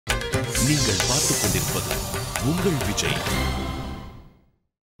நீங்கள் பார்த்துக் கொண்டிருப்பது உங்கள் விஜய்.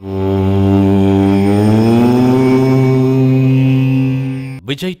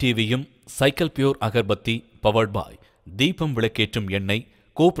 விஜய் டிவியும் சைக்கிள் பியூர் அகர்பத்தி பவர்ட் பாய் தீபம் விளக்கேற்றும் எண்ணெய்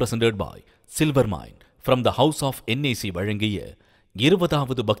co presented bye silver mine from the house of NAC வழங்கிய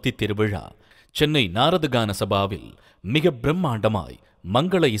 20வது பக்தி திருவிழா சென்னை நாரதகான சபாவில் மிக பிரம்மாண்டமாய்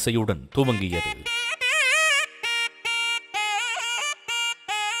மங்கள இசையுடன் துவங்கியது.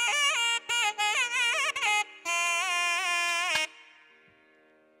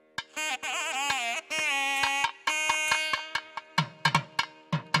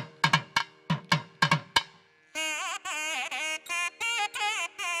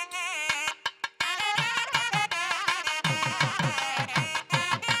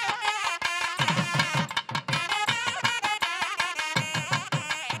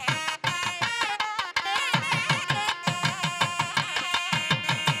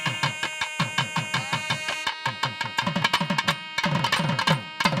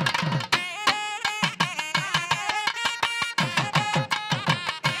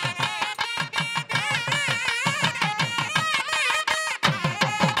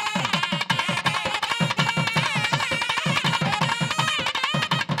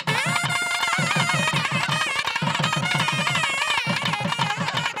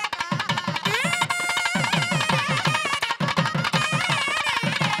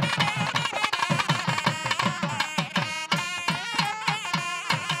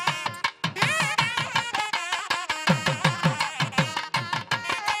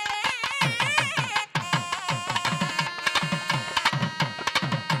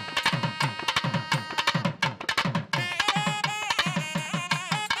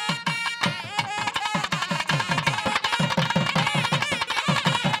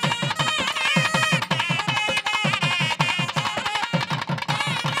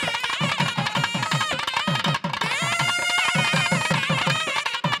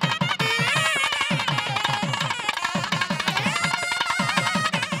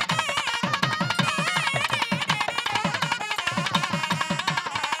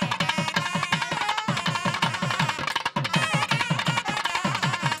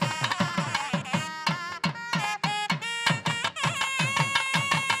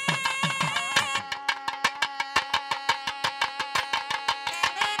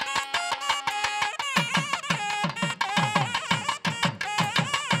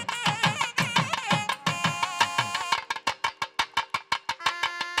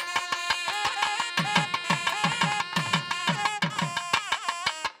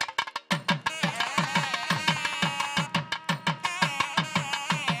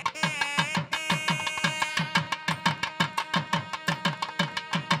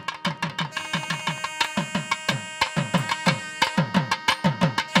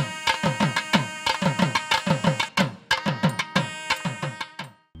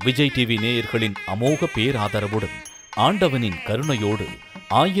 விஜய் டிவி நேயர்களின் அமோக பேராதரவுடன் ஆண்டவனின் கருணையோடு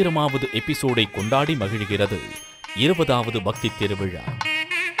 1000வது எபிசோடை கொண்டாடி மகிழ்கிறது 20வது பக்தி திருவிழா.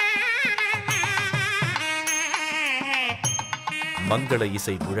 மங்கள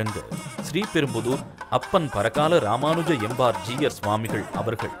இசை முழங்க ஸ்ரீபெரும்புதூர் அப்பன் பரகால ராமானுஜ எம்பார் ஜீயர் சுவாமிகள்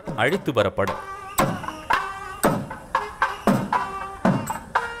அவர்கள் அழைத்து வரப்பட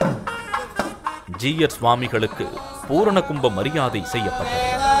ஜீயர் சுவாமிகளுக்கு பூரண கும்ப மரியாதை செய்யப்பட்டது.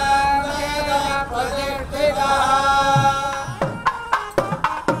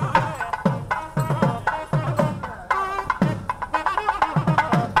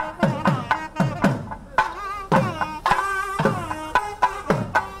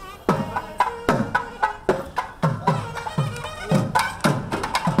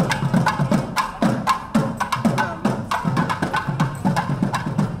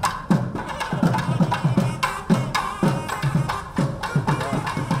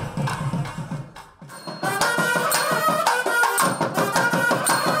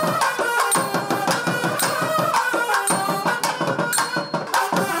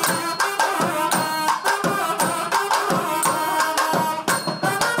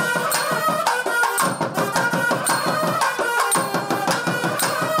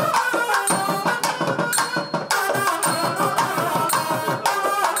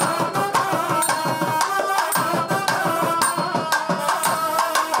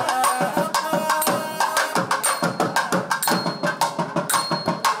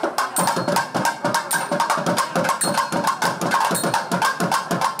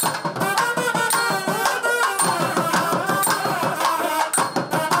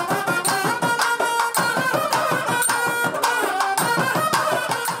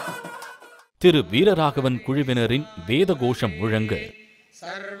 திரு வீரராகவன் குழுவினரின் வேத கோஷம் முழங்க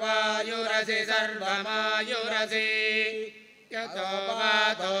सर्वायुरसि सर्वमायुरसि यतो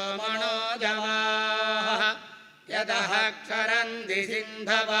वातो मनोजवाः यतः क्षरन्ति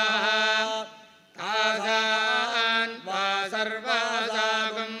सिन्धवः तासान् वा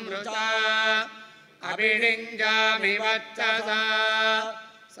सर्वासागुं वृथा अभिषिञ्जामि वक्षसा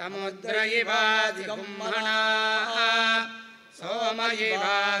समुद्र इवादिगुम्हणाः सोम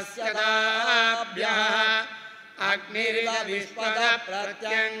इवास्यताभ्यः अग्निरिविश्वतः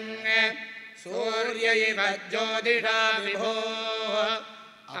प्रत्यङ् सूर्य इव ज्योतिषा विभोः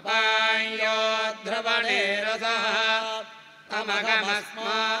अपायो ध्रुवणे रसः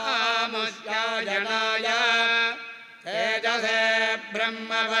तमगमस्मामुष्यायणाय तेजसे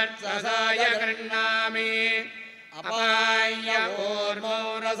ब्रह्मवर्चसाय गृह्णामि अपाय ऊर्मो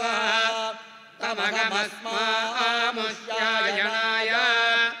रसः तमगमस्मामुष्यायणाय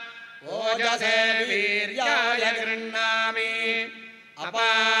ओजसे वीर्याय गृह्णामि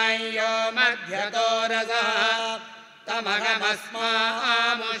अपायो मध्यतो रसः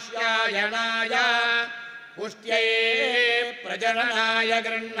तमगमस्मामुष्यायणाय पुष्ट्यै प्रजननाय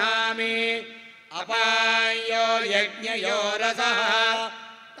गृह्णामि अपायो यज्ञयो रसः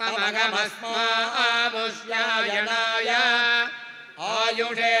तमगमस्मामुष्यायणाय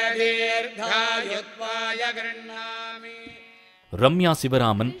आयुषे दीर्घायुत्वाय गृह्णामि. ரம்யா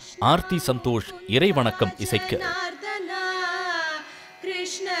சிவராமன், ஆர்த்தி சந்தோஷ் இறைவணக்கம் இசைக்க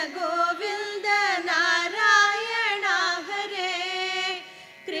கிருஷ்ண கோவிந்த நாராயண ஹரே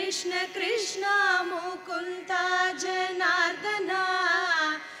கிருஷ்ண கிருஷ்ண முகுந்த ஜனார்தன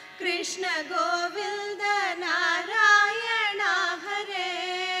கிருஷ்ண கோவிந்த நாராயண ஹரே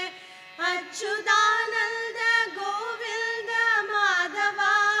அச்சுதானந்த கோவிந்த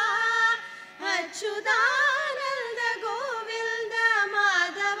மாதவா அச்சுதானந்த கோவிந்த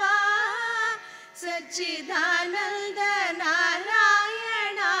மாதவா சச்சிதானந்த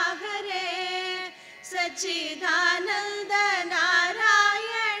நாராயண ஹரே சச்சிதானந்த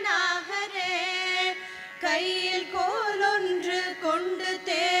நாராயண ஹரே கையில் கோலொன்று கொண்டு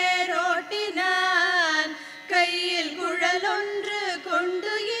தேரோட்டினான் கையில் குழலொன்று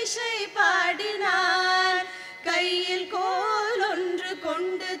கொண்டு இசை பாடினான் கையில் கோலொன்று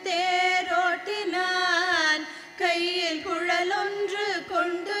கொண்டு தேரோட்டினான் கையில் குழலொன்று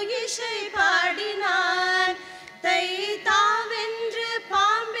கொண்டு இசை பாடினான் தை தாவென்று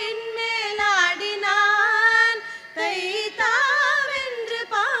பாம்பின் மேலாடினான் தை தாவென்று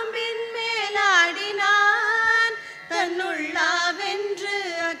பாம்பின் மேலாடினான் தன்னுள்ளாவென்று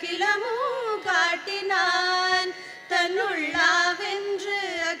அகிலமும் காட்டினான் தன்னுள்ளாவென்று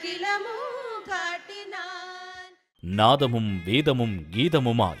அகிலமும் காட்டினான். நாதமும் வேதமும்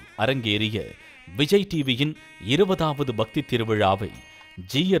கீதமுமாய் அரங்கேறிய விஜய் டிவியின் 20வது பக்தி திருவிழாவை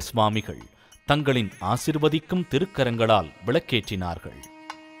ஜீயர் சுவாமிகள் தங்களின் ஆசிர்வதிக்கும் திருக்கரங்களால் விளக்கேற்றினார்கள்.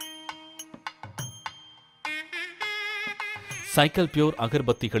 Cycle pure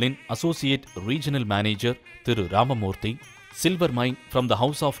அகர்பத்திகளின் associate regional manager Thiru Ramamurthy, silver mine from the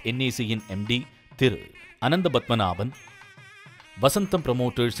house of என்ஏசியின் empty Thiru Anantha Padmanabhan, Vasantham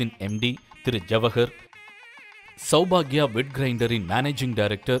ப்ரமோட்டர்ஸின் empty Thiru Jawahar, Saubhagya wet கிரைண்டரின் managing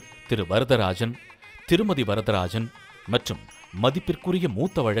director திரு வரதராஜன், திருமதி வரதராஜன் மற்றும் மதிப்பிற்குரிய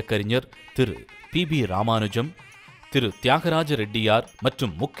மூத்த வழக்கறிஞர் திரு பி ராமானுஜம், திரு தியாகராஜ ரெட்டியார்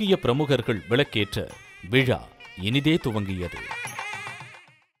மற்றும் முக்கிய பிரமுகர்கள் விளக்கேற்ற விழா இனிதே துவங்கியது.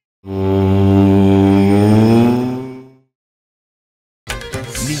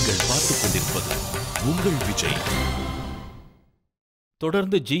 நீங்கள் பார்த்துக் கொண்டிருப்பது உங்கள் விஜய்.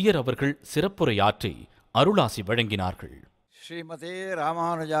 தொடர்ந்து ஜீயர் அவர்கள் சிறப்புரையாற்றி அருளாசி வழங்கினார்கள். ஸ்ரீமதே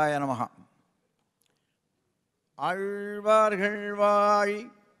ராமானுஜாய நமஹ. ஆழ்வார்கள் வாழி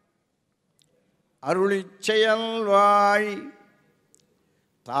அருளிச் செயல் வாழி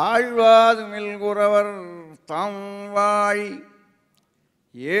தாழ்வாதுமில் குறவர் தாம் வாழி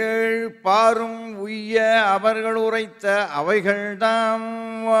ஏழ் பாரும் உய்ய அவர்கள் உரைத்த அவைகள்தாம்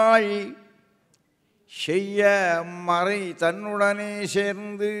வாழி செய்ய மறை தன்னுடனே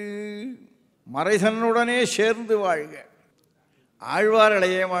சேர்ந்து வாழ்க.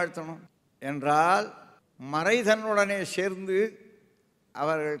 ஆழ்வார்களையே வாழ்த்தணும் என்றால் மறை தன்னுடனே சேர்ந்து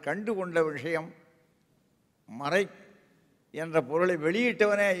அவர்கள் கண்டு கொண்ட விஷயம் மறை என்ற பொருளை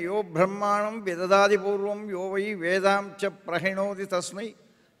வெளியிட்டவனே யோ பிரம்மாணம் விததாதி பூர்வம் யோவை வேதாம்ச பிரகிணோதி தஸ்மை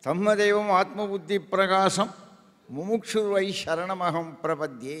தம்மதேவம் ஆத்ம புத்தி பிரகாசம் முமுக்ஷுர்வை சரணமகம்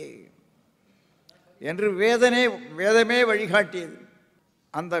பிரபத்யே என்று வேதமே வழிகாட்டியது.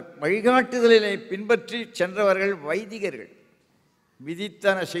 அந்த வழிகாட்டுதலினை பின்பற்றி சென்றவர்கள் வைதிகர்கள்.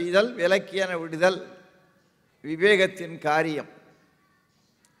 விதித்தன செய்தல் விலக்கியன விடுதல் விவேகத்தின் காரியம்.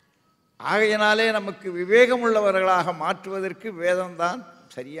 ஆகையினாலே நமக்கு விவேகம் உள்ளவர்களாக மாற்றுவதற்கு வேதம்தான்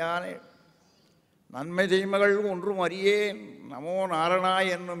சரியான நன்மை தீமைகள் ஒன்றும் அறியேன் நமோ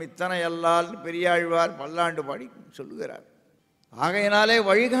நாரணாய் என்னும் இத்தனை அல்லால் பெரியாழ்வார் பல்லாண்டு பாடி சொல்லுகிறார். ஆகையினாலே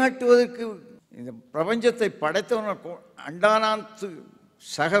வழிகாட்டுவதற்கு இந்த பிரபஞ்சத்தை படைத்தவன அண்டானாந்து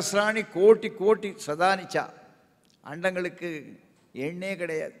சகசிராணி கோட்டி கோட்டி சதானிச்சா. அண்டங்களுக்கு எண்ணே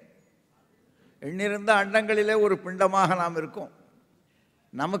கிடையாது. எண்ணிருந்த அண்டங்களிலே ஒரு பிண்டமாக நாம் இருக்கோம்.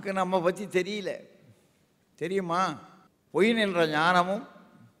 நமக்கு நம்ம பற்றி தெரியல. தெரியுமா? பொய் நின்ற ஞானமும்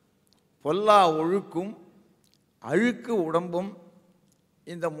பொல்லா ஒழுக்கும் அழுக்கு உடம்பும்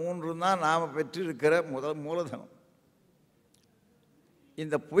இந்த மூன்று தான் நாம் பெற்றிருக்கிற மூலதனம்.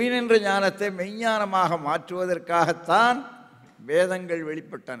 இந்த பொய் நின்ற ஞானத்தை மெய்ஞானமாக மாற்றுவதற்காகத்தான் வேதங்கள்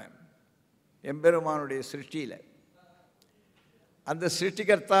வெளிப்பட்டன எம்பெருமானுடைய சிருஷ்டியில். அந்த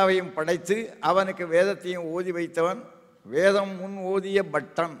சிருஷ்டிகர்த்தாவையும் படைத்து அவனுக்கு வேதத்தையும் ஓதி வைத்தவன் வேதம் முன் ஓதிய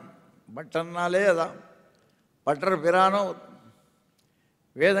பட்டன். பட்டன்னாலே அதான் பட்டர் பிரானோ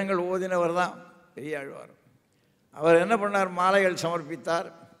வேதங்கள் ஓதினவர் தான் பெரியாழ்வார். அவர் என்ன பண்ணார்? மாலைகள் சமர்ப்பித்தார்.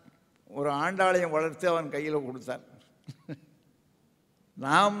 ஒரு ஆண்டாளையும் வளர்த்து அவன் கையில் கொடுத்தார்.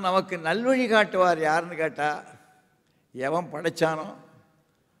 நாம் நமக்கு நல்வழி காட்டுவார் யாருன்னு கேட்டால், எவன் படைச்சானோ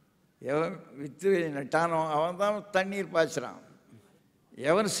எவன் வித்து நட்டானோ அவன் தான் தண்ணீர் பாய்ச்சுறான்.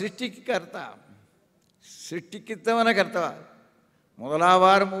 எவன் சிருஷ்டிக்கு கர்த்தா, சிருஷ்டிக்குத்தவன கர்த்தவா.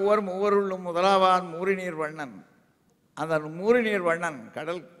 முதலாவார் மூவர் மூவருள்ளும் முதலாவான் மூரிநீர் வண்ணன். அந்த மூரிநீர் வண்ணன்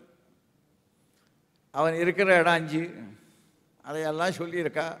கடல் அவன் இருக்கிற இடம் 5 அதையெல்லாம்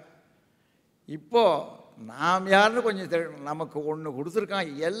சொல்லியிருக்கா. இப்போது நாம் யாருன்னு கொஞ்சம் தெரியும். நமக்கு ஒன்று கொடுத்துருக்கான்.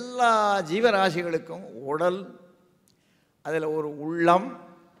 எல்லா ஜீவராசிகளுக்கும் உடல், அதில் ஒரு உள்ளம்.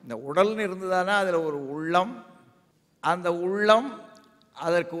 இந்த உடல்னு இருந்ததானா அதில் ஒரு உள்ளம். அந்த உள்ளம்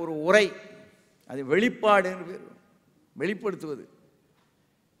அதற்கு ஒரு உரை, அது வெளிப்பாடுன்னு பேர், வெளிப்படுத்துவது.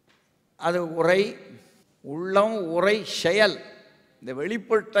 அது உரை, உள்ளம், உரை, செயல். இந்த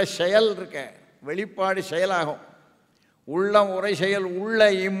வெளிப்பட்ட செயல் இருக்க வெளிப்பாடு செயலாகும். உள்ளம், உரை, செயல். உள்ள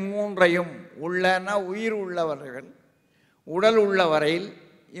இம்மூன்றையும், உள்ளன்னா உயிர் உள்ளவர்கள், உடல் உள்ள வரையில்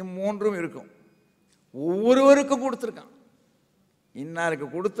இம்மூன்றும் இருக்கும். ஒவ்வொருவருக்கும் கொடுத்துருக்கான். இன்னாருக்கு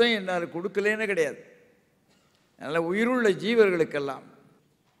கொடுத்தேன் இன்னாருக்கு கொடுக்கலேன்னு கிடையாது. அதனால் உயிருள்ள ஜீவர்களுக்கெல்லாம்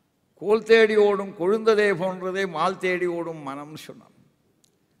கோல் தேடி ஓடும் கொழுந்ததே போன்றதே மால் தேடி ஓடும் மனம்னு சொன்னான்.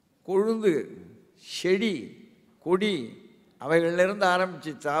 கொழுந்து, செடி, கொடி அவைகளிலிருந்து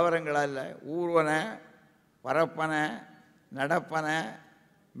ஆரம்பித்து தாவரங்களால் ஊர்வன, பரப்பன, நடப்பன,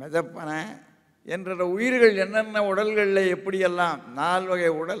 மிதப்பன என்ற உயிர்கள் என்னென்ன உடல்களில் எப்படியெல்லாம் 4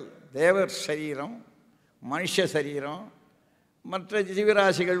 வகை உடல், தேவர் சரீரம், மனுஷ சரீரம், மற்ற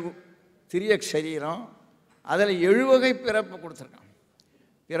ஜீவராசிகள் திரிய சரீரம், அதில் 7 வகை பிறப்பு கொடுத்துருக்கான்.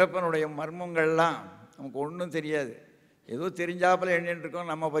 பிறப்பனுடைய மர்மங்கள்லாம் நமக்கு ஒன்றும் தெரியாது. ஏதோ தெரிஞ்சாப்பில் எண்ணிட்டு இருக்கோம்.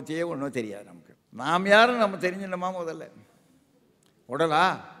 நம்ம பற்றியே ஒன்றும் தெரியாது நமக்கு. நாம் யாரும் நம்ம தெரிஞ்சிடணுமா? முதல்ல உடலா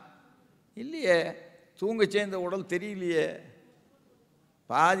இல்லையே. தூங்கச்சே இந்த உடல் தெரியலையே.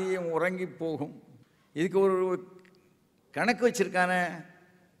 பாதியும் உறங்கி போகும். இதுக்கு ஒரு கணக்கு வச்சுருக்கானே.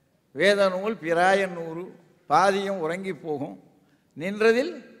 வேத நூல் பிராய 100 பாதியும் உறங்கி போகும்.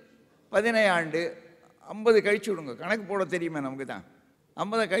 நின்றதில் 15 ஆண்டு 50 கழிச்சு விடுங்க. கணக்கு போட தெரியுமே நமக்கு தான்.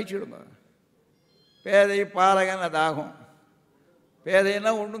 50 கழிச்சு விடுங்க. பேதை பாலகன் அதாகும்.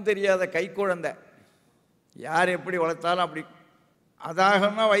 பேதைன்னா ஒன்றும் தெரியாத கை குழந்தை. யார் எப்படி வளர்த்தாலும் அப்படி.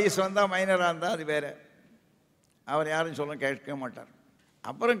 அதாகம்னா வயசு வந்தால் மைனராக இருந்தால் அது வேறு. அவர் யாரும் சொல்ல கேட்க மாட்டார்.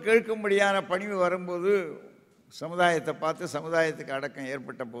 அப்புறம் கேட்கும்படியான பணிவு வரும்போது சமுதாயத்தை பார்த்து சமுதாயத்துக்கு அடக்கம்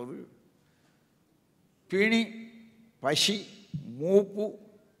ஏற்பட்ட போது பிணி, பசி, மூப்பு,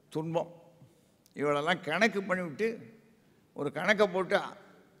 துன்பம் இவளெல்லாம் கணக்கு பண்ணிவிட்டு ஒரு கணக்கை போட்டு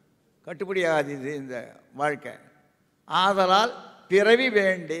கட்டுப்படி ஆகாது இந்த வாழ்க்கை. ஆதலால் பிறவி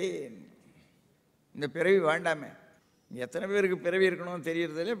வேண்டேன். இந்த பிறவி வேண்டாமே. எத்தனை பேருக்கு பிறவி இருக்கணும்னு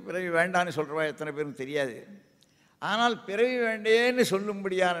தெரியறதில்ல. பிறவி வேண்டான்னு சொல்கிறவா எத்தனை பேருக்கு தெரியாது. ஆனால் பிறவி வேண்டேன்னு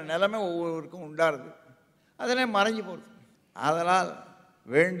சொல்லும்படியான நிலைமை ஒவ்வொருவருக்கும் உண்டாருது. அதிலே மறைஞ்சு போகுது. அதனால்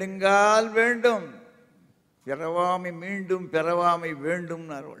வேண்டுங்கால் வேண்டும், பிறவாமை மீண்டும் பிறவாமை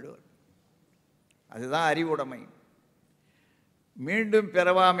வேண்டும்னார் வள்ளுவர். அதுதான் அறிவுடைமை. மீண்டும்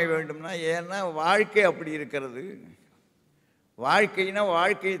பிறவாமை வேண்டும்னா, ஏன்னா வாழ்க்கை அப்படி இருக்கிறது. வாழ்க்கைனா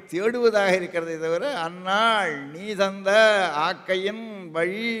வாழ்க்கையை தேடுவதாக இருக்கிறதை தவிர அந்நாள் நீ தந்த ஆக்கையின்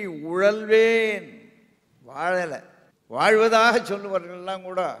வழி உழல்வேன் வாழலை. வாழ்வதாக சொல்லுவர்கள்லாம்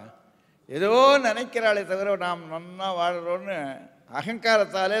கூட ஏதோ நினைக்கிறாளே தவிர நாம் நன்னா வாழ்கிறோன்னு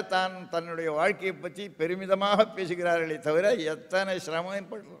அகங்காரத்தாலே தன்னுடைய வாழ்க்கையை பற்றி பெருமிதமாக பேசுகிறார்களே தவிர எத்தனை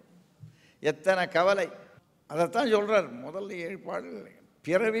சிரமப்படுறோம், எத்தனை கவலை. அதைத்தான் சொல்கிறார் முதல்ல 7 பாடல்கள்.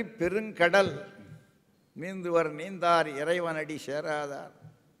 பிறவி பெருங்கடல் மீந்துவர் நீந்தார் இறைவனடி சேராதார்.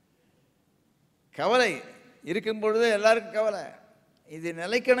 கவலை இருக்கும் பொழுது எல்லாருக்கும் கவலை. இது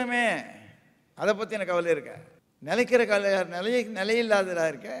நிலைக்கணுமே, அதை பற்றி எனக்கு கவலை இருக்க. நிலைக்கிற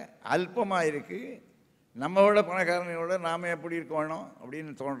நிலையில்லாததாக இருக்க, அல்பமாக இருக்குது, நம்மளோட பணக்காரனோட நாம் எப்படி இருக்க வேணும்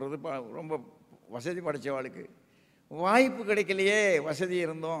அப்படின்னு தோன்றது. ரொம்ப வசதி படைத்தவாளுக்கு வாய்ப்பு கிடைக்கலையே. வசதி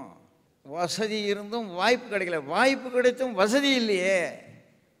இருந்தும் வாய்ப்பு கிடைக்கல, வாய்ப்பு கிடைத்தும் வசதி இல்லையே.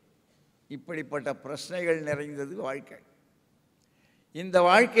 இப்படிப்பட்ட பிரச்சனைகள் நிறைந்தது வாழ்க்கை. இந்த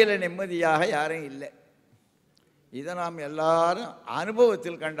வாழ்க்கையில் நிம்மதியாக யாரும் இல்லை. இதை நாம் எல்லாரும்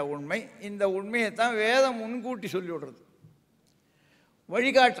அனுபவத்தில் கண்ட உண்மை. இந்த உண்மையை தான் வேதம் முன்கூட்டி சொல்லிவிடுறது,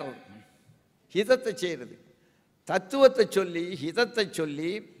 வழிகாட்டுறது, ஹிதத்தை செய்கிறது. தத்துவத்தை சொல்லி ஹிதத்தை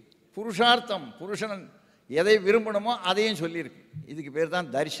சொல்லி புருஷார்த்தம், புருஷன் எதை விரும்பணுமோ அதையும் சொல்லியிருக்கு. இதுக்கு பேர்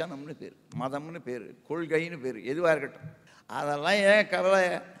தான் தரிசனம்னு பேர், மதம்னு பேர், கொள்கைன்னு பேர், எதுவாக இருக்கட்டும். அதெல்லாம் ஏன் கவலை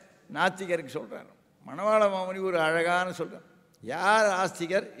நாத்திகருக்கு சொல்கிறார். மணவாள மாமணி ஒரு அழகான சொல்கிறார், யார்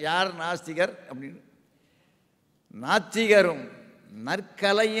ஆஸ்திகர் யார் நாஸ்திகர் அப்படின்னு. நாத்திகரும்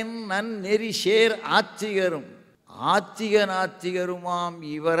நற்கலையின் நன்னெறி சேர் ஆத்திகரும் ஆத்திக நாத்திகருமாம்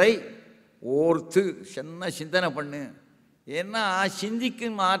இவரை ஓர்த்து சிந்தனை பண்ணு. ஏன்னா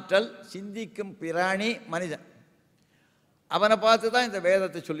சிந்திக்கும் ஆற்றல், சிந்திக்கும் பிராணி மனிதன். அவனை பார்த்து தான் இந்த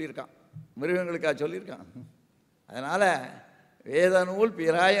வேதத்தை சொல்லியிருக்கான், மிருகங்களுக்காக சொல்லியிருக்கான். அதனால் வேத நூல்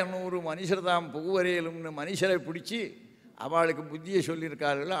பிராய நூறு மனுஷர் தாம் புகுவரையிலும்னு மனுஷரை பிடிச்சி அவளுக்கு புத்தியை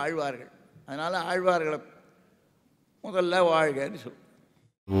சொல்லியிருக்கார்கள் ஆழ்வார்கள். அதனால் ஆழ்வார்களை முதல்ல வாழ்கன்னு சொல்.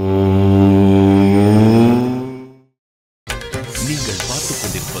 நீங்கள் பார்த்துக்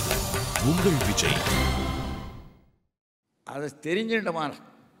கொண்டிருப்பது உங்கள் விஜய். அதை தெரிஞ்சுட்டமான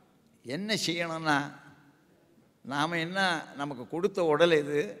என்ன செய்யணும்னா, நாம் என்ன நமக்கு கொடுத்த உடல்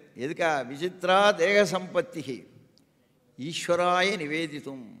எதுக்கா விசித்ரா தேக சம்பத்திகை ஈஸ்வராய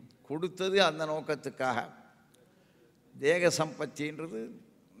நிவேதித்தும் கொடுத்தது அந்த நோக்கத்துக்காக. தேக சம்பத்தின்றது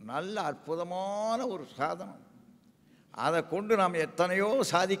நல்ல அற்புதமான ஒரு சாதனம். அதை கொண்டு நாம் எத்தனையோ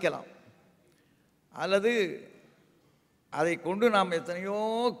சாதிக்கலாம், அல்லது அதை கொண்டு நாம் எத்தனையோ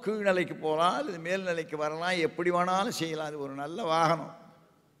கீழ்நிலைக்கு போகலாம், அல்லது மேல்நிலைக்கு வரலாம், எப்படி வேணாலும் செய்யலாம். அது ஒரு நல்ல வாகனம்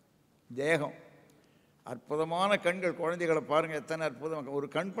தேகம். அற்புதமான கண்கள், குழந்தைகளை பாருங்கள் எத்தனை அற்புதம். ஒரு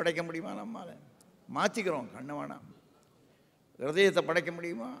கண் படைக்க முடியுமா நம்மால்? மாற்றிக்கிறோம், கண்ணை வேணாம். ஹிருதயத்தை படைக்க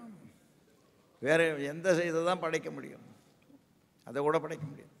முடியுமா? வேறு எந்த இதை தான் படைக்க முடியும்? அதை கூட படைக்க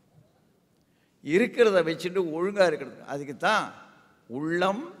முடியும். இருக்கிறத வச்சுட்டு ஒழுங்காக இருக்கிறது. அதுக்கு தான்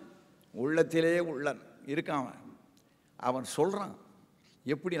உள்ளம் உள்ளத்திலே உள்ளன் இருக்கான். அவன் சொல்கிறான்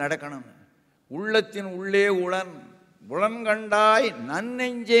எப்படி நடக்கணும்னு. உள்ளத்தின் உள்ளே உளன் உளன் கண்டாய்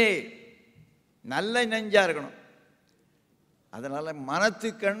நன்னெஞ்சே, நல்ல நெஞ்சாக இருக்கணும். அதனால்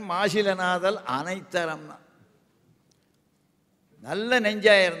மனத்துக்கண் மாசிலனாதல் அனைத்தரம்னா நல்ல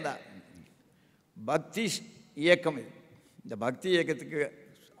நெஞ்சாக இருந்தால். பக்தி இயக்கம் இது. இந்த பக்தி இயக்கத்துக்கு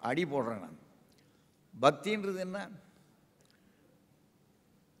அடி போடுறேன் நான். பக்தின்றது என்ன?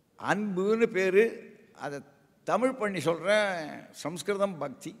 அன்புன்னு பேர். அதை தமிழ் பண்ணி சொல்கிறேன், சம்ஸ்கிருதம்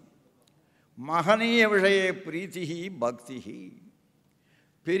பக்தி. மகனீய விஷய பிரீத்திகி பக்திகி.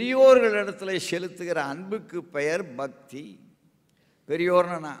 பெரியோர்களிடத்தில் செலுத்துகிற அன்புக்கு பெயர் பக்தி.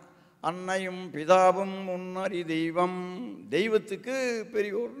 பெரியோர்னா அன்னையும் பிதாவும் முன்னறி தெய்வம். தெய்வத்துக்கு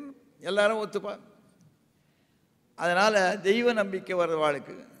பெரியோர் எல்லாரும் ஒத்துப்பார். அதனால் தெய்வ நம்பிக்கை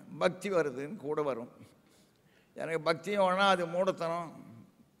வர்றவாளுக்கு பக்தி வருதுன்னு கூட வரும். எனக்கு பக்தியும் வேணால் அது மூடத்தனம்,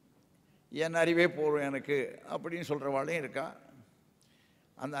 என் அறிவே போகும் எனக்கு அப்படின்னு சொல்கிறவாளையும் இருக்கா.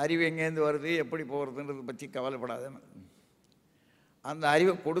 அந்த அறிவு எங்கேருந்து வருது, எப்படி போகிறதுன்றதை பற்றி கவலைப்படாத. அந்த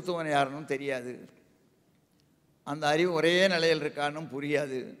அறிவை கொடுத்தவன் யாருன்னு தெரியாது. அந்த அறிவு ஒரே நிலையில் இருக்கான்னு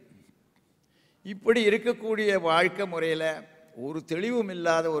புரியாது. இப்படி இருக்கக்கூடிய வாழ்க்கை முறையில் ஒரு தெளிவும்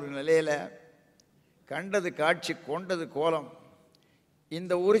இல்லாத ஒரு நிலையில் கண்டது காட்சி கொண்டது கோலம்,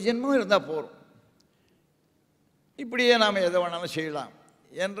 இந்த ஒரு ஜென்மம் இருந்தால் போகிறோம், இப்படியே நாம் எதை வேணாலும் செய்யலாம்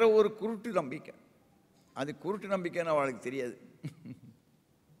என்ற ஒரு குருட்டு நம்பிக்கை. அது குருட்டு நம்பிக்கைன்னு அவளுக்கு தெரியாது.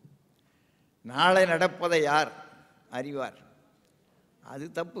 நாளை நடப்பதை யார் அறிவார்? அது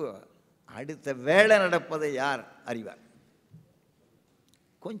தப்பு. அடுத்த வேளை நடப்பதை யார் அறிவார்?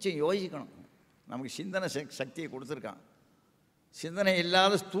 கொஞ்சம் யோசிக்கணும். நமக்கு சிந்தனை சக்தியை கொடுத்துருக்கான், சிந்தனை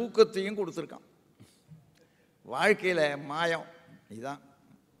இல்லாத தூக்கத்தையும் கொடுத்துருக்கான். வாழ்க்கையில் மாயம் இதுதான்.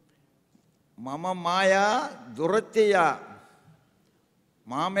 மம மாயா துரத்தியா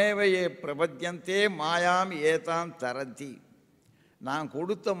மாமேவையே பிரபத்தியந்தே மாயாம் ஏதான் தரந்தி. நான்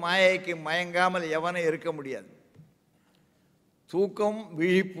கொடுத்த மாயைக்கு மயங்காமல் எவனை இருக்க முடியாது. தூக்கம்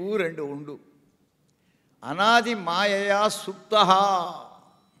விழிப்பு ரெண்டு உண்டு. அனாதி மாயையா சுப்தஹா.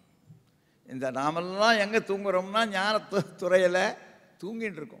 இந்த நாமெல்லாம் எங்கே தூங்குறோம்னா ஞானத்துறையில்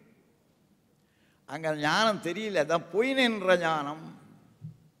தூங்கிட்டு இருக்கோம். அங்கே ஞானம் தெரியல, அதான் பொய் நின்ற ஞானம்.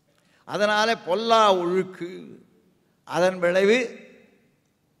 அதனால் பொல்லா ஒழுக்கு, அதன் விளைவு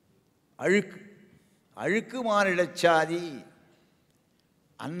அழுக்கு அழுக்கு மானிடச்சாதி.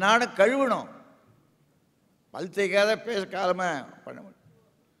 அன்னாட கழுவணும். பல் தேய்க்காத பேச காலமாக பண்ண முடியும்.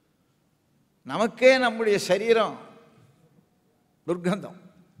 நமக்கே நம்முடைய சரீரம் துர்க்கந்தம்.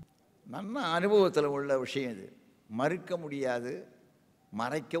 நல்ல அனுபவத்தில் உள்ள விஷயம் இது. மறுக்க முடியாது,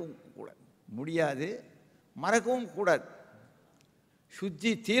 மறைக்கவும் கூடாது. முடியாது, மறக்கவும் கூடாது.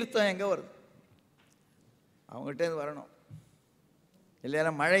 சுத்தி தீர்த்தம் எங்கே வருது? அவங்ககிட்டேருந்து வரணும்.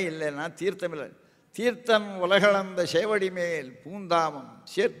 இல்லைன்னா மழை இல்லைன்னா தீர்த்தம் இல்லை. தீர்த்தம் உலகளந்த சேவடி மேல் பூந்தாமம்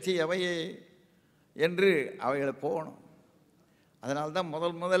சேர்த்தி அவையே என்று அவைகளை போகணும். அதனால்தான்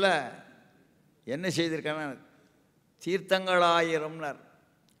முதல்ல என்ன செய்திருக்கான தீர்த்தங்களாயிரம்னார்.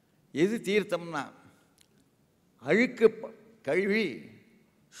 எது தீர்த்தம்னா அழுக்கு கழுவி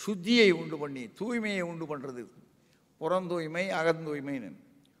சுத்தியை உண்டு பண்ணி தூய்மையை உண்டு பண்ணுறது. புறந்தூய்மை அகந்தூய்மைன்னு.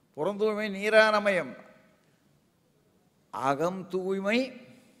 புறந்தூய்மை நீரானமயம், அகம் தூய்மை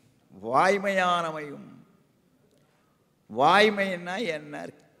வாய்மையானமையும். வாய்மைன்னா என்ன?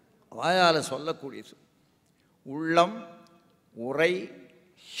 வாயால் சொல்லக்கூடியது. உள்ளம் உரை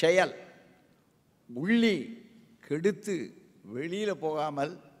செயல். உள்ளி கெடுத்து வெளியில்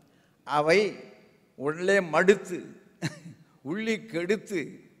போகாமல் அவை உள்ளே மடுத்து உள்ளி கெடுத்து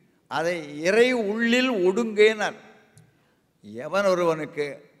அதை இறை உள்ளில் ஒடுங்கேனார். எவன் ஒருவனுக்கு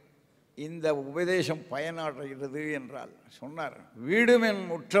இந்த உபதேசம் பயனாடுகிறது என்றால் சொன்னார், வீடுமென்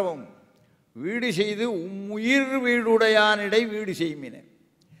முற்றவும் வீடு செய்து உயிர் வீடுடையானிடை வீடு செய்மின.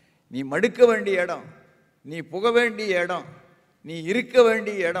 நீ மடுக்க வேண்டிய இடம், நீ புக வேண்டிய இடம், நீ இருக்க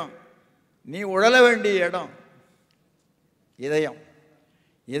வேண்டிய இடம், நீ உழல வேண்டிய இடம் இதயம்.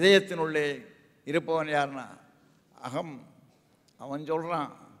 இதயத்தினுள்ளே இருப்பவன் யாருன்னா அகம். அவன்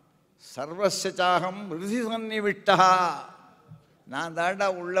சொல்கிறான், சர்வசாகம் ரிசி சன்னி விட்டா. நான் தாண்டா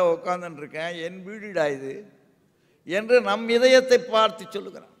உள்ளே உட்காந்துருக்கேன், என் வீடுடா இது என்று நம் இதயத்தை பார்த்து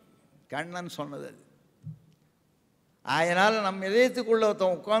சொல்லுகிறான். கண்ணன் சொன்னது அது. அதனால் நம் இதயத்துக்குள்ள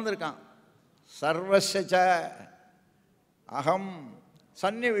ஒருத்தன் உட்கார்ந்துருக்கான். சர்வச அகம்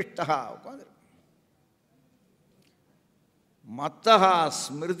சன்னிவிஷ்டா உட்காந்துருக்கான். மத்தகா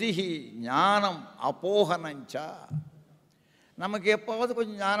ஸ்மிருதி ஞானம் அப்போகனஞ்சா. நமக்கு எப்போவாவது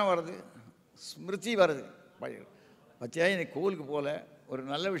கொஞ்சம் ஞானம் வருது, ஸ்மிருதி வருது. பத்தியா இன்னைக்கு கோவிலுக்கு போகல, ஒரு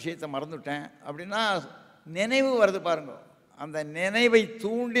நல்ல விஷயத்தை மறந்துவிட்டேன் அப்படின்னா நினைவு வருது பாருங்க. அந்த நினைவை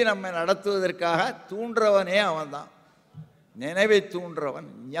தூண்டி நம்ம நடத்துவதற்காக தூண்டுறவனே அவன்தான். நினைவை தூண்டுறவன்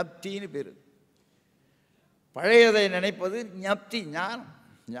ஞப்தின்னு பேர். பழையதை நினைப்பது ஞப்தி, ஞானம்,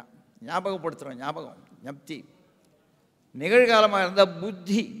 ஞாபகப்படுத்துகிறோம், ஞாபகம் ஞப்தி. நிகழ்காலமாக இருந்தால்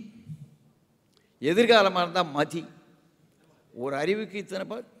புத்தி, எதிர்காலமாக இருந்தால் மதி. ஒரு அறிவுக்கு இத்தனை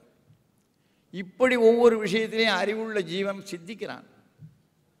பேர். இப்படி ஒவ்வொரு விஷயத்திலையும் அறிவுள்ள ஜீவன் சித்திக்கிறான்.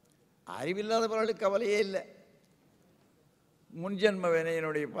 அறிவில்லாதவர்களுக்கு கவலையே இல்லை. முன்ஜென்ம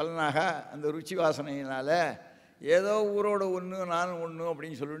வினையினுடைய பலனாக அந்த ருச்சி வாசனையினால் ஏதோ ஊரோட ஒன்று நானும் ஒன்று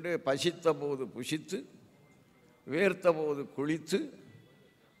அப்படின்னு சொல்லிட்டு பசித்த போது புசித்து, வேர்த்த போது குளித்து,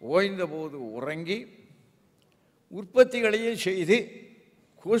 ஓய்ந்த போது உறங்கி உற்பத்திகளையும் செய்து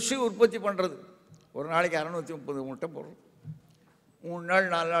கொசு உற்பத்தி பண்ணுறது. ஒரு நாளைக்கு 630 முட்டை போடுறோம். 3 நாள்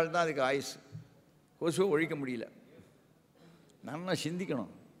 4 நாள் தான் அதுக்கு ஆயுசு. கொசுவை ஒழிக்க முடியல. நல்லா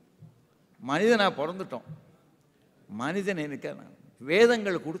சிந்திக்கணும். மனிதனாக பிறந்துட்டோம். மனிதன் எனக்கு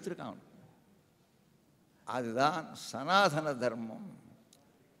வேதங்கள் கொடுத்துருக்கான். அதுதான் சனாதன தர்மம்.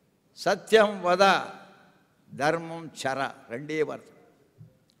 சத்தியம் வதா தர்மம் சரா, ரெண்டே வார்த்தை.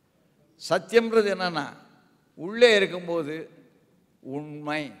 சத்தியம்ன்றது என்னன்னா உள்ளே இருக்கும்போது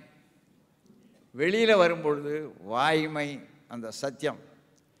உண்மை, வெளியில் வரும்பொழுது வாய்மை, அந்த சத்தியம்.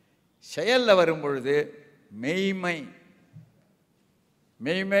 செயலில் வரும்பொழுது மெய்மை.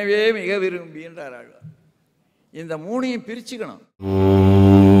 மெய்மையே மிக விரும்பின்றார் ஆழ்வார். இந்த மூணையும் பிரிச்சுக்கணும்.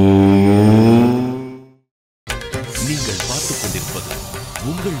 நீங்கள் பார்த்துக் கொண்டிருப்பது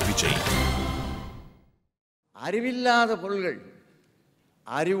உங்கள் விஜய். அறிவில்லாத பொருள்கள்,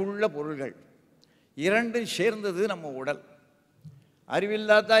 அறிவுள்ள பொருள்கள் இரண்டும் சேர்ந்தது நம்ம உடல்.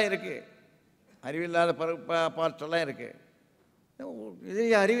 அறிவில்லாதான் இருக்கு, அறிவில்லாத பாற்றெல்லாம் இருக்கு. இது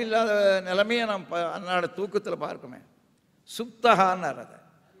அறிவில்லாத நிலைமையை நாம் அன்னாட தூக்கத்தில் பார்க்குமே. சுப்தகான்னார். அதை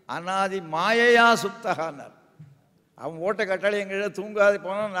அனாதி மாயையா சுப்தகான்னார். அவன் ஓட்ட கட்டாளி எங்கிட்ட தூங்காதே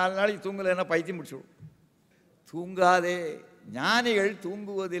போனால் 4 நாளைக்கு தூங்கலைன்னா பைத்தியம் முடிச்சுடும். தூங்காதே. ஞானிகள்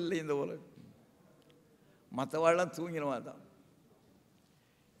தூங்குவதில்லை இந்த உலகம். மற்றவாள்லாம் தூங்கினவா தான்.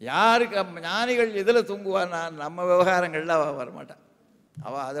 யாருக்கு ஞானிகள் எதில் தூங்குவான்னா நம்ம விவகாரங்களில் அவள் வரமாட்டான்.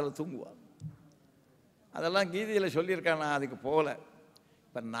 அவள் அதில் தூங்குவாள். அதெல்லாம் கீதையில் சொல்லியிருக்கான். நான் அதுக்கு போகல.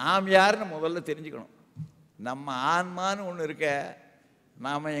 இப்போ நாம் யாருன்னு முதல்ல தெரிஞ்சுக்கணும். நம்ம ஆன்மான்னு ஒன்று இருக்க,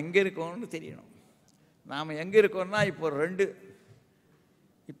 நாம் எங்கே இருக்கோம்னு தெரியணும். நாம் எங்கே இருக்கோம்னா இப்போ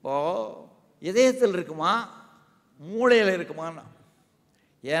இப்போது இதயத்தில் இருக்குமா மூளையில் இருக்குமான்னா,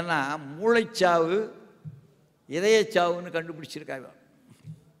 ஏன்னா மூளைச்சாவு இதயச்சாவுன்னு கண்டுபிடிச்சிருக்காங்க.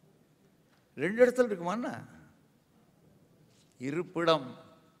 2 இடத்துல இருக்குமான்னா, இருப்பிடம்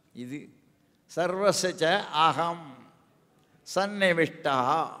இது. சர்வசச்ச அகம் சந்நிவிஷ்டா.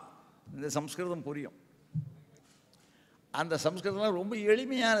 இந்த சம்ஸ்கிருதம் புரியும். அந்த சம்ஸ்கிருதம் ரொம்ப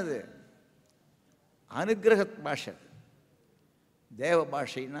எளிமையானது. அனுகிரக பாஷை, தேவ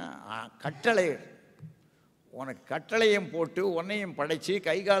பாஷைன்னா கட்டளைகள். உனக்கு கட்டளையும் போட்டு உன்னையும் படைத்து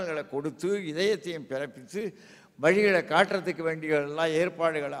கைகால்களை கொடுத்து இதயத்தையும் பிறப்பித்து வழிகளை காட்டுறதுக்கு வேண்டிய எல்லா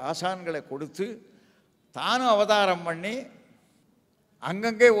ஏற்பாடுகளை ஆசான்களை கொடுத்து தானும் அவதாரம் பண்ணி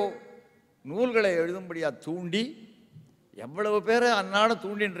அங்கங்கே நூல்களை எழுதும்படியாக தூண்டி எவ்வளவு பேரை அன்னாடம்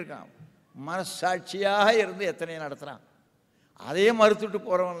தூண்டின்னு இருக்கான். மனசாட்சியாக இருந்து எத்தனையோ நடத்துகிறான். அதையே மறுத்துட்டு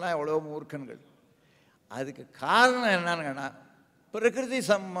போகிறவங்களாம் எவ்வளோ மூர்க்கன்கள். அதுக்கு காரணம் என்னன்னு பிரகிருதி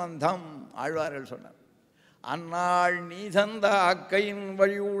சம்பந்தம். ஆழ்வார்கள் சொன்னார், அந்நாள் நீ தந்த ஆக்கையின்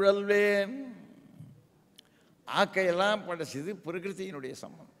வழி உழல்வேன். ஆக்கையெல்லாம் படைச்சது பிரகிருத்தியினுடைய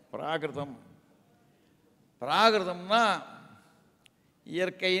சம்பந்தம். பிராகிருதம், பிராகிருதம்னா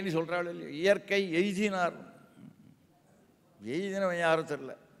இயற்கைன்னு சொல்கிறாள் இல்லையா, இயற்கை எய்தினார். எய்தினவன் யாரும்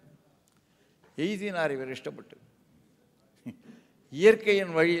தெரில, எய்தினார் இவர் இஷ்டப்பட்டு.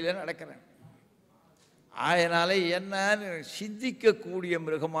 இயற்கையின் வழியில் நடக்கிறேன். அதனால் என்னன்னு சிந்திக்கக்கூடிய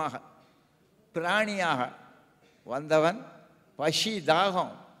மிருகமாக பிராணியாக வந்தவன் பசி,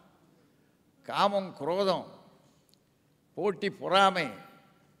 தாகம், காமம், குரோதம், போட்டி, பொறாமை,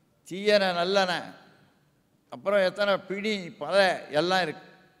 தீயன நல்லன, அப்புறம் எத்தனை பிடி பல எல்லாம் இருக்கு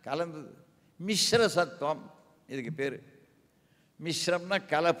கலந்தது. மிஸ்ர சத்துவம் இதுக்கு பேர். மிஸ்ரம்னா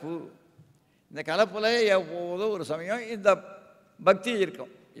கலப்பு. இந்த கலப்பில் எப்போதோ ஒரு சமயம் இந்த பக்தி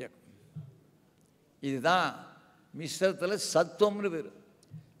இருக்கும். இதுதான் மிஸ்ரத்தில் சத்துவம்னு பேர்.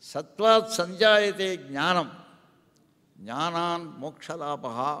 சத்வாத் சஞ்சாயத்தே ஞானம், ஞானான்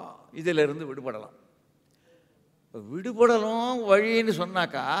மோக்ஷலாபகா. இதிலிருந்து விடுபடலாம். விடுபடலும் வழின்னு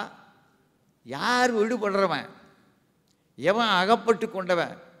சொன்னாக்கா, யார் விடுபடுறவன், எவன் அகப்பட்டு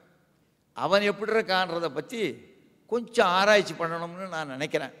கொண்டவன், அவன் எப்படி இருக்கான்றதை பற்றி கொஞ்சம் ஆராய்ச்சி பண்ணணும்னு நான்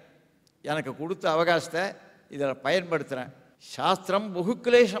நினைக்கிறேன். எனக்கு கொடுத்த அவகாசத்தை இதில் பயன்படுத்துகிறேன். சாஸ்திரம்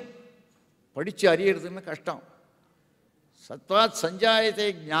பகுக்லேஷம், படித்து அறியறதுன்னு கஷ்டம். சத்வாத் சஞ்சாயத்தை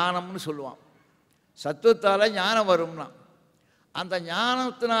ஞானம்னு சொல்லுவான். சத்துவத்தால் ஞானம் வரும்னா, அந்த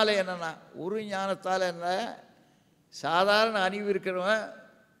ஞானத்தினால என்னென்னா, ஒரு ஞானத்தால் என்ன, சாதாரண அறிவு இருக்கிறவன்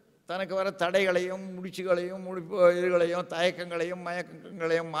தனக்கு வர தடைகளையும் முடிச்சுகளையும் இதுகளையும் தயக்கங்களையும்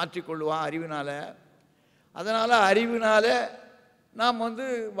மயக்கங்களையும் மாற்றிக்கொள்வான் அறிவினால். அதனால் அறிவினால் நாம்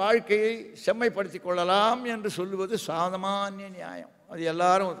வாழ்க்கையை செம்மைப்படுத்தி கொள்ளலாம் என்று சொல்லுவது சாமானிய நியாயம். அது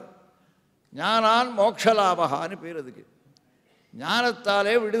எல்லாரும் ஞானான் மோக்ஷலாபகான்னு பேர் அதுக்கு.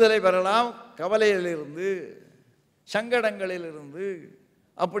 ஞானத்தாலே விடுதலை பெறலாம் கவலையிலிருந்து, சங்கடங்களிலிருந்து,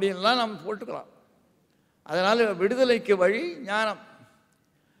 அப்படின்லாம் நம்ம போட்டுக்கலாம். அதனால் விடுதலைக்கு வழி ஞானம்.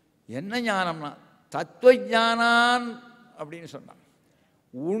 என்ன ஞானம்னா தத்துவ ஞானான் அப்படின்னு சொன்னான்.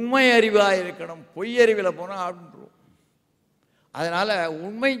 உண்மை அறிவாக இருக்கணும். பொய் அறிவில் போனால் ஆடுன்றோம். அதனால்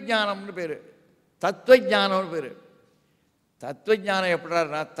உண்மை ஞானம்னு பேர், தத்துவ ஞானம்னு பேர். தத்துவ ஞானம்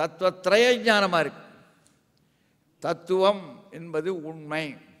எப்படின்னா தத்துவத்திரய ஞானமாக இருக்கு. தத்துவம் என்பது உண்மை.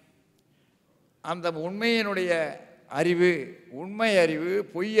 அந்த உண்மையினுடைய அறிவு, உண்மை அறிவு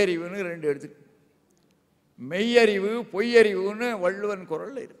பொய் அறிவுன்னு 2 எடுத்து. மெய்யறிவு பொய்யறிவுன்னு வள்ளுவன்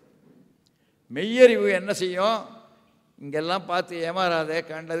குரலில் இருக்கு. மெய்யறிவு என்ன செய்யும், இங்கெல்லாம் பார்த்து ஏமாறாதே,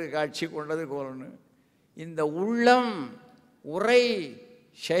 கண்டது காட்சி கொண்டது கோலன்னு. இந்த உள்ளம் உரை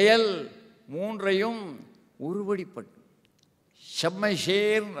செயல் 3ஐயும் உருவடிப்பட்டு செம்மை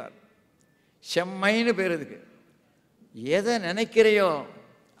சேர்ந்தார். செம்மைன்னு பேர் இதுக்கு. எதை நினைக்கிறையோ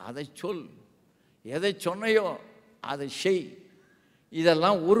அதை சொல், எதை சொன்னையோ அதை செய்.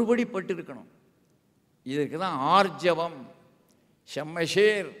 இதெல்லாம் ஒருபடிப்பட்டு இருக்கணும். இதுக்கு தான் ஆர்ஜவம்,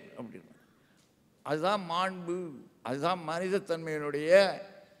 செம்மசேர் அப்படின்னு. அதுதான் மாண்பு, அதுதான் மனிதத்தன்மையினுடைய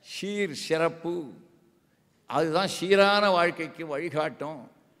சீர் சிறப்பு. அதுதான் சீரான வாழ்க்கைக்கு வழிகாட்டும்.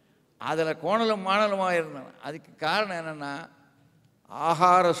 அதில் கோணலும் மாணலுமாக இருந்தான். அதுக்கு காரணம் என்னென்னா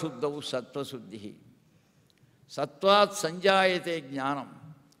ஆகார சுத்தவு சத்வசுத்தி. சத்வாத் சஞ்சாயத்தை ஞானம்,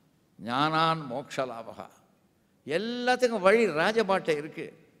 ஞானான் மோக்ஷலாபகா. எல்லாத்துக்கும் வழி ராஜபாட்டை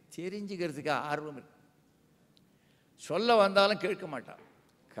இருக்குது. தெரிஞ்சுக்கிறதுக்கு ஆர்வம் இருக்கு. சொல்ல வந்தாலும் கேட்க மாட்டான்.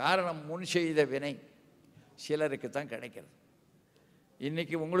 காரணம் முன் செய்த வினை சிலருக்கு தான் கிடைக்கிறது.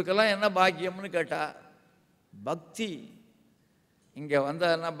 இன்றைக்கி உங்களுக்கெல்லாம் என்ன பாக்கியம்னு கேட்டால், பக்தி இங்கே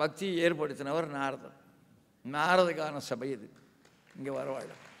வந்தாருன்னா பக்தி ஏற்படுத்தினவர் நாரதர். நாரதுக்கான சபை இது. இங்கே வரவாழ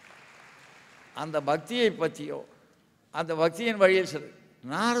அந்த பக்தியை பற்றியோ அந்த பக்தியின் வழியில்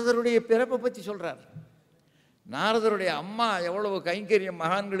நாரதருடைய பிறப்பை பற்றி சொல்கிறார். நாரதருடைய அம்மா எவ்வளவு கைங்கரியம்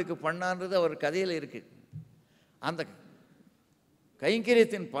மகான்களுக்கு பண்ணான்றது அவர் கதையில் இருக்குது. அந்த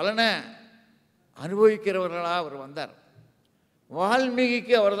கைங்கரியத்தின் பலனை அனுபவிக்கிறவர்களாக அவர் வந்தார்.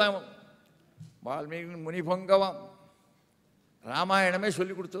 வால்மீகிக்கு அவர் தான் வால்மீகி முனிபங்கவம் ராமாயணமே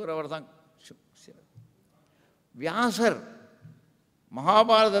சொல்லி கொடுத்தவர் அவர் தான். வியாசர்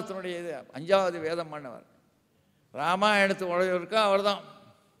மகாபாரதத்தினுடைய 5வது வேதம் பண்ணவர். ராமாயணத்து உழையவருக்கு அவர் தான்.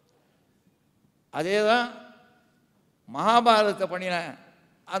 அதே தான் மகாபாரதத்தை பண்ணின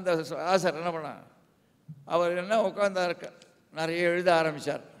அந்த வியாசர் என்ன பண்ணார், அவர் என்ன உட்கார்ந்தார், நிறைய எழுத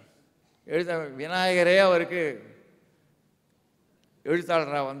ஆரம்பித்தார். விநாயகரே அவருக்கு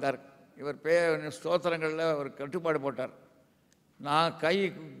எழுத்தாளராக வந்தார். இவர் ஸ்தோத்திரங்களில் அவர் கட்டுப்பாடு போட்டார். நான் கை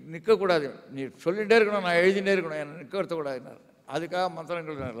நிற்கக்கூடாது, நீ சொல்லிகிட்டே இருக்கணும், நான் எழுதிட்டே இருக்கணும், என்னை நிற்க வருத்தக்கூடாதுன்னார். அதுக்காக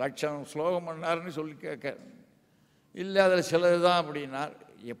மந்திரங்கள் லட்சம் ஸ்லோகம் பண்ணாருன்னு சொல்லி கேட்க இல்லை, அதில் சிலது தான் அப்படின்னார்.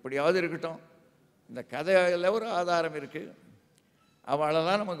 எப்படியாவது இருக்கட்டும், இந்த கதையில் ஒரு ஆதாரம் இருக்குது, அவளை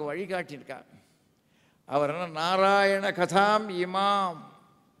தான் நமக்கு வழிகாட்டியிருக்கா. அவர் என்ன நாராயண கதாம் இமாம்,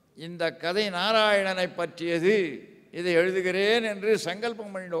 இந்த கதை நாராயணனை பற்றியது, இதை எழுதுகிறேன் என்று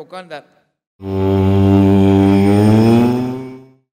சங்கல்பம் பண்ணிட்டு உட்கார்ந்தார்.